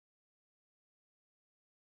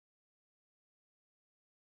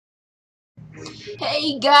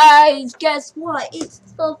Hey guys, guess what? It's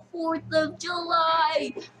the 4th of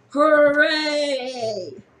July!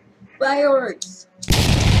 Hooray! Fireworks!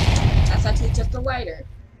 That's actually just a lighter.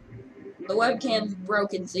 The webcam's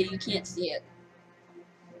broken so you can't see it.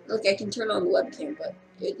 Look, I can turn on the webcam, but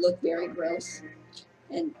it looked very gross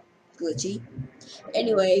and glitchy.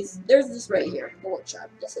 Anyways, there's this right here, the workshop.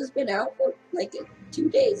 This has been out for like 2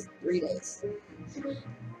 days, 3 days.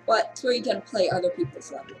 But it's where you can play other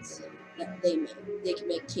people's levels that they make. They can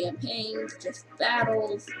make campaigns, just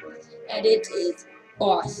battles, and it is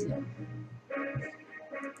awesome.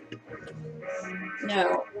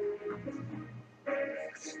 Now,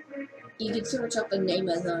 you can search up the name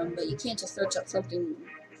of them, but you can't just search up something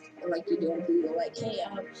like you do on Google, like, hey,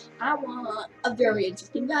 I want a very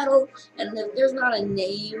interesting battle, and if there's not a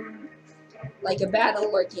name, like a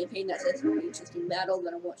battle or a campaign that says very interesting battle,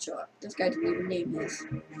 then it won't show up. This guy didn't even name his.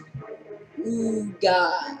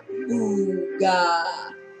 Ooga.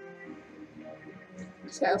 Ooga.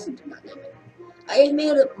 This guy also did not name it. I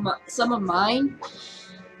made some of mine,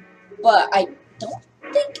 but I don't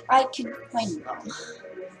think I can find them.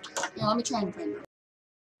 Yeah, let me try and find them.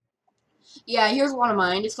 Yeah, here's one of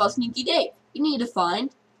mine. It's called Sneaky Dave. You need to find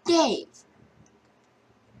Dave.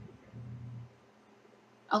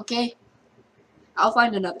 Okay? I'll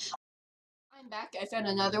find another. I'm back. I found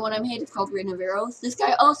another one I made. It's called Reign of Arrows. This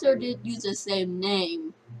guy also did use the same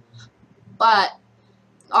name, but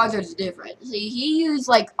ours is different. See, he used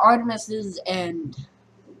like Artemis's and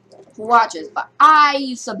watches, but I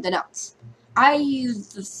used something else. I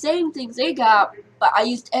used the same things they got, but I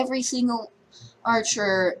used every single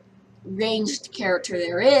archer ranged character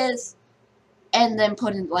there is, and then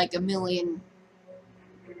put in like a million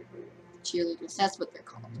cheerleaders. That's what they're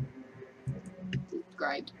called.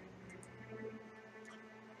 Subscribed.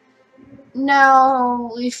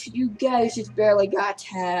 Now, if you guys just barely got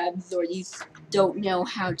tabs, or you don't know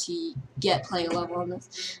how to play a level on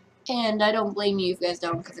this, and I don't blame you if you guys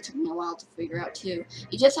don't, because it took me a while to figure out too.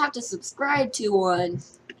 You just have to subscribe to one,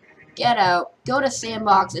 get out, go to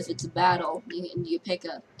Sandbox if it's a battle, and you pick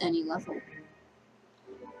any level.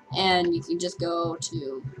 And you can just go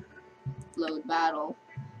to load battle,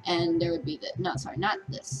 and there would be no, sorry, not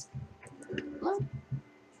this. What?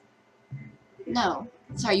 No.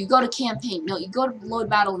 Sorry, you go to campaign. No, you go to load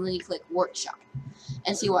battle and then you click workshop.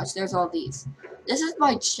 And see, watch, there's all these. This is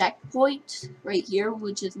my checkpoint right here,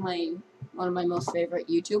 which is one of my most favorite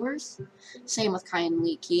YouTubers. Same with Kyan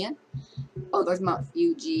Lee Kian. Oh, there's Mount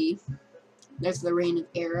Fuji. There's the Reign of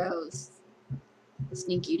Arrows.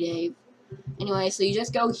 Sneaky Dave. Anyway, so you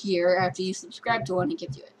just go here after you subscribe to one and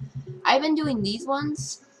gives you it. I've been doing these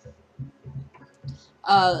ones.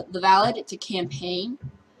 The Valid, it's a campaign.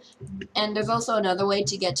 And there's also another way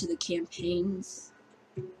to get to the campaigns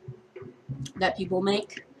that people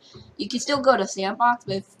make. You can still go to Sandbox,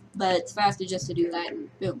 but it's faster just to do that,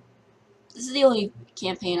 and boom. This is the only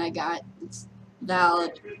campaign I got. It's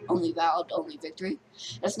Valid, only victory.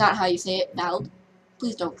 That's not how you say it, Valid.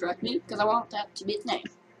 Please don't correct me, because I want that to be its name.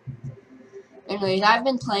 Anyways, I've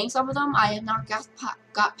been playing some of them. I have not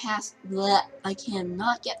got past that. I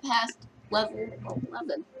cannot get past level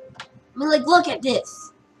 11. I mean, like, look at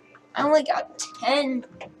this. I only got $10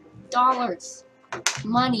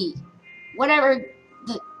 money. Whatever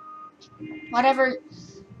the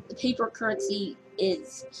paper currency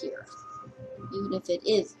is here. Even if it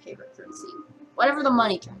is paper currency. Whatever the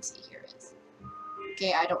money currency here is.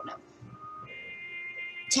 Okay, I don't know.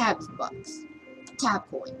 Tab bucks. Tab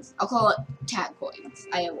coins. I'll call it tab coins.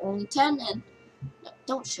 I have only 10 and no,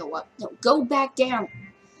 don't show up. No, go back down.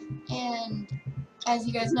 And as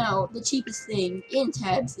you guys know, the cheapest thing in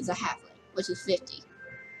tabs is a halfling, which is 50.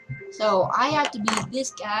 So I have to be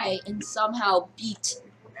this guy and somehow beat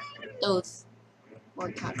those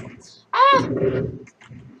more tab coins. Ah!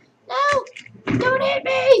 No! Don't hit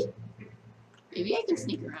me! Maybe I can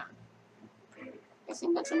sneak around. I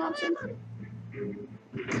think that's an option.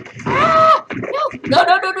 Ah! No!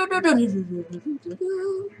 No!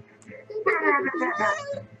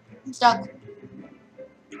 I'm stuck.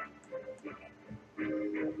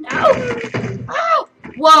 No! Ah!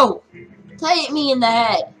 Whoa! Hit me in the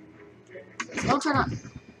head. Don't turn on.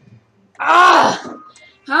 Ah!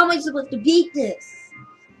 How am I supposed to beat this?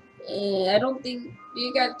 I don't think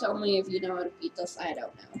you guys tell me if you know how to beat this. I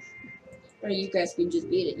don't know. Or you guys can just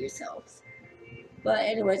beat it yourselves. But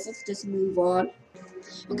anyways, let's just move on.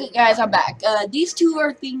 Okay, guys, I'm back. These two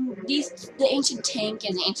are the Ancient Tank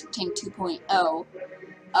and the Ancient Tank 2.0.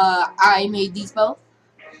 I made these both.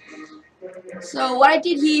 So what I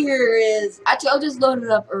did here is, actually, I'll just load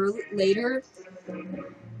it up later.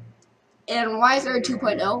 And why is there a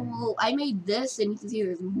 2.0? Well, I made this, and you can see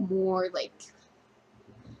there's more, like...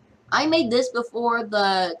 I made this before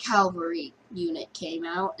the cavalry unit came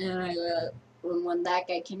out, and when that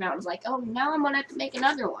guy came out, I was like, oh, now I'm gonna have to make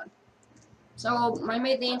another one. So, I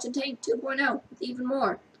made the Ancient Tank 2.0, even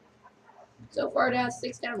more. So far, it has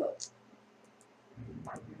 6 downloads.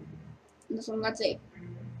 And this one, that's 8.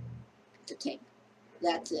 It's a tank.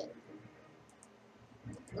 That's it.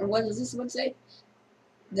 Or what does this one say?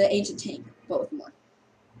 The Ancient Tank, but with more.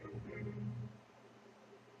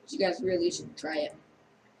 You guys really should try it.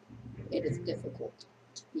 It is difficult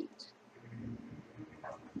to beat.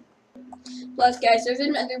 Plus, guys, there's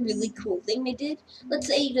another really cool thing they did. Let's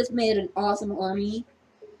say you just made an awesome army,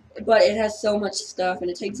 but it has so much stuff and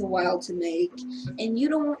it takes a while to make, and you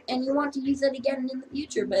want to use it again in the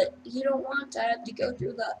future, but you don't want to have to go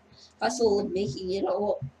through the hustle of making it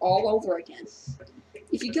all over again.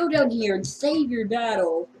 If you go down here and save your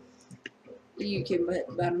battle, you can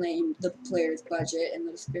put battle name, the player's budget, and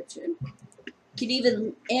the description.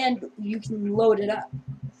 You can load it up.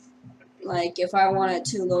 Like, if I wanted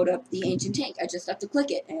to load up the Ancient Tank, I just have to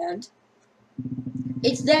click it, and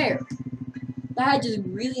it's there. I just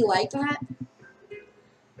really like that,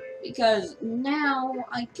 because now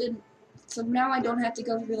I don't have to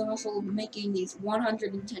go through the hustle of making these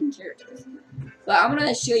 110 characters. But I'm going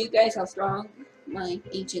to show you guys how strong my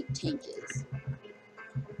Ancient Tank is.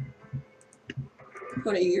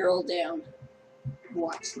 Put a Earl down.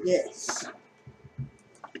 Watch this.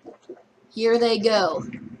 Here they go.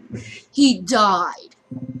 He died.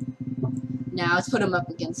 Now let's put him up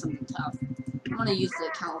against something tough. I'm gonna use the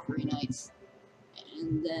Cavalry Knights.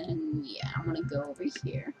 And then, yeah, I'm gonna go over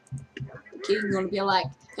here. The king's gonna be like,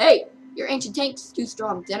 hey, your Ancient Tank's too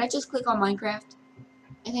strong. Did I just click on Minecraft?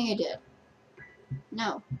 I think I did.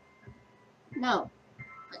 No. No.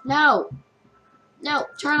 No. No,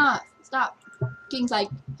 turn off. Stop. King's like,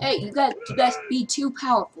 hey, you guys best be too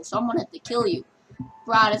powerful, so I'm gonna have to kill you.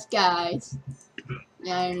 Brightest guys.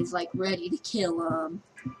 Yeah, and he's like ready to kill him.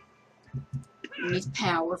 And he's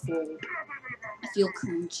powerful. I feel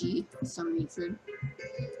cringy for some reason.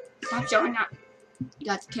 Stop showing up. You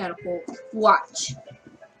got the catapult. Watch.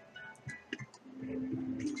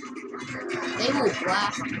 They will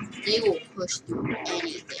blast. They will push through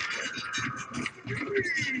anything.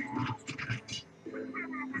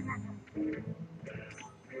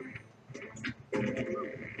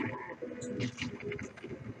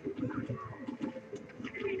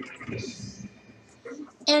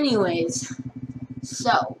 Anyways,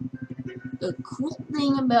 so the cool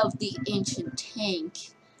thing about the Ancient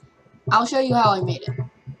Tank, I'll show you how I made it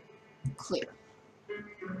clear.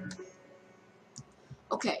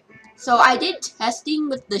 Okay, so I did testing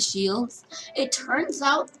with the shields. It turns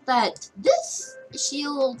out that this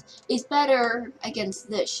shield is better against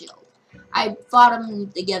this shield. I fought them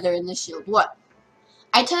together in this shield. What?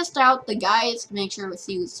 I test out the guys to make sure we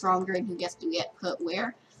see who's stronger and who gets to get put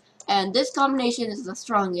where. And this combination is the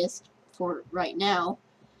strongest for right now.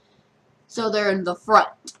 So they're in the front.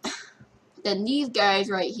 Then these guys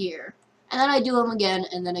right here. And then I do them again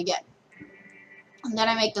and then again. And then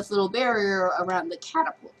I make this little barrier around the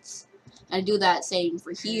catapults. And I do that same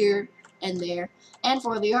for here and there and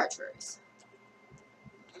for the archers.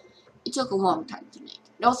 It took a long time to make.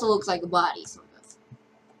 It also looks like a body, sort of.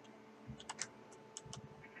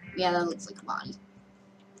 Yeah, that looks like a body.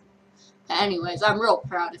 Anyways, I'm real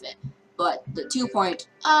proud of it. But the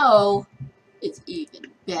 2.0 is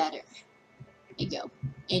even better. There you go.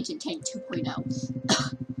 Ancient Tank 2.0.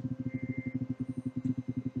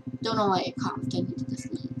 Don't know why I coughed. I need to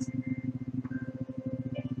sneeze.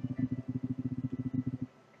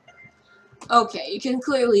 Okay, you can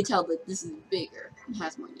clearly tell that this is bigger and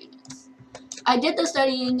has more units. I did the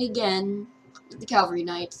studying again with the Cavalry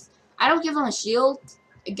Knights. I don't give them a shield,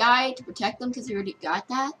 a guy to protect them because he already got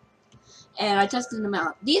that. And I tested them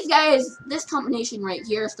out. These guys, this combination right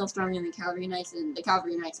here is still stronger than the Cavalry Knights, and the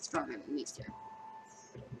Cavalry Knights are stronger than these two.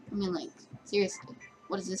 I mean, like, seriously,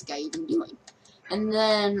 what is this guy even doing? And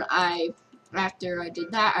then after I did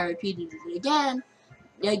that, I repeated it again.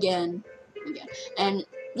 And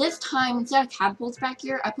this time, instead of catapults back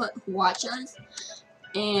here, I put huachas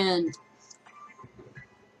and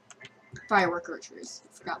firework archers.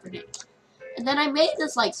 I forgot their name. And then I made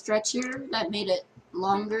this, like, stretch here that made it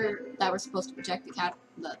longer, that were supposed to protect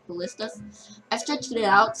the ballistas. I stretched it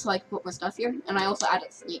out so I could put more stuff here, and I also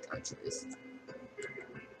added snake archers.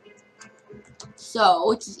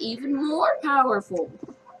 So, it's even more powerful.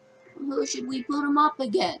 Who should we put them up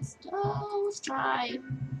against? Oh, let's try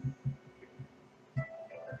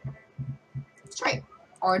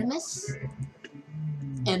Artemis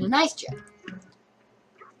and an ice jet.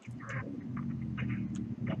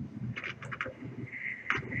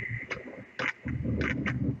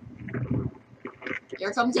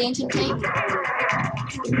 Here comes the ancient tank.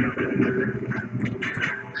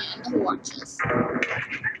 And watches.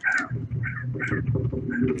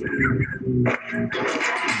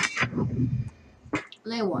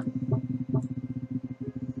 They won.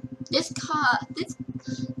 This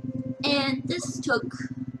took.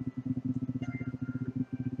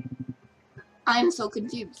 I'm so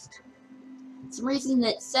confused. Some reason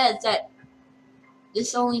that says that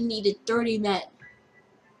this only needed 30 men.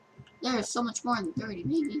 There is so much more than 30.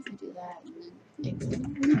 Maybe if we do that. And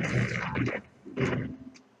then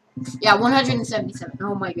yeah, 177.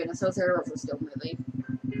 Oh my goodness, those arrows are still moving.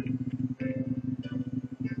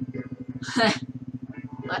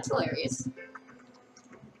 That's hilarious.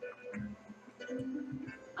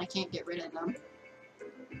 I can't get rid of them.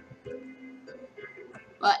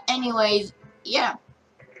 But anyways, yeah.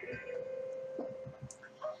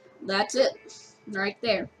 That's it. Right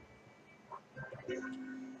there.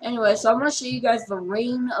 Anyway, so I'm going to show you guys the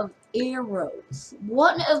Rain of Arrows.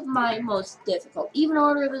 One of my most difficult. Even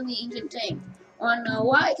harder than the Ancient Tank. Wanna know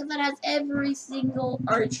why? Because it has every single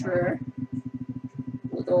archer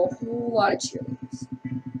with a whole lot of cheerleaders.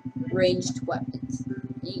 Ranged weapons.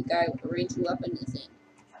 You guy with a ranged weapon is in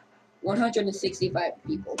 165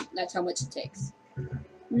 people. That's how much it takes.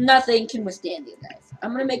 Nothing can withstand these guys.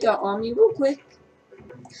 I'm gonna make an army real quick.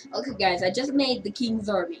 Okay, guys, I just made the King's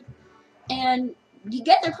Army. And you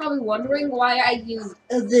guys are probably wondering why I use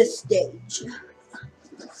this stage.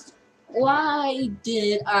 Why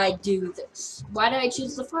did I do this? Why did I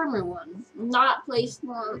choose the farmer one? Not place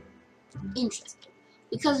more interesting.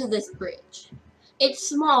 Because of this bridge. It's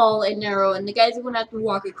small and narrow, and the guys are going to have to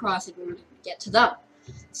walk across it in order to get to them.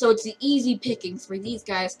 So it's the easy pickings for these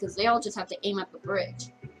guys, because they all just have to aim at the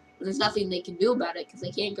bridge. But there's nothing they can do about it, because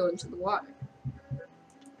they can't go into the water.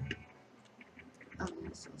 Oh,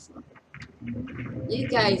 that's so slow. These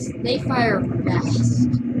guys, they fire fast.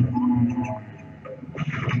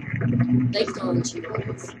 Thanks to all the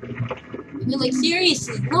cheerleaders. I mean, like,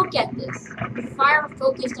 seriously, look at this. Fire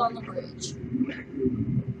focused on the bridge.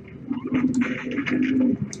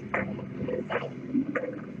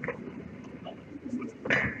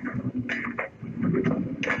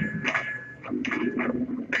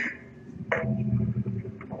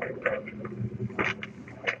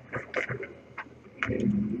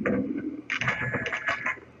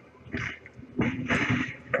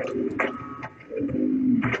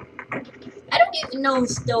 I don't even know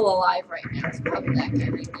who's still alive right now. It's probably that guy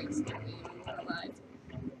right there still alive.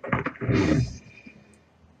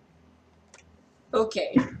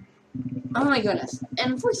 Okay. Oh my goodness.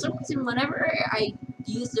 And for some reason, whenever I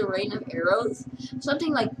use the Rain of Arrows,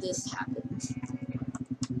 something like this happens.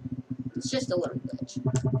 It's just a little glitch.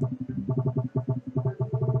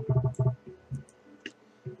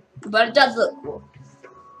 But it does look cool.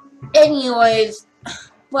 Anyways,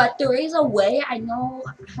 but there is a way I know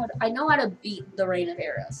how to beat the Rain of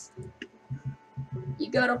Arrows. You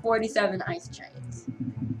go to 47 Ice Giants.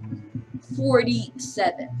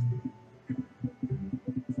 47.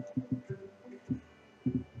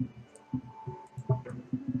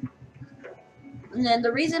 And then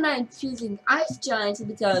the reason I'm choosing Ice Giants is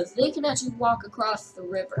because they can actually walk across the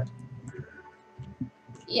river.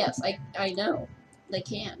 Yes, I know. They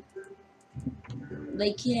can.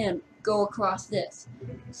 They can go across this.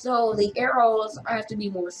 So the arrows have to be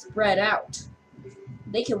more spread out.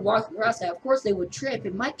 They can walk across that. Of course they would trip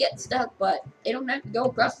and might get stuck, but they don't have to go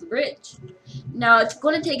across the bridge. Now it's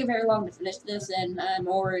going to take a very long to finish this, and I'm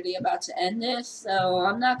already about to end this, so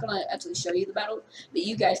I'm not going to actually show you the battle, but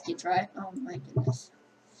you guys can try. Oh my goodness.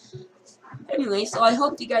 Anyway, so I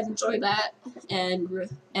hope you guys enjoyed that,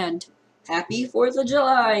 and happy 4th of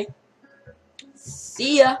July.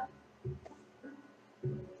 See ya.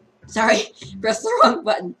 Sorry, pressed the wrong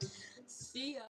button. See ya.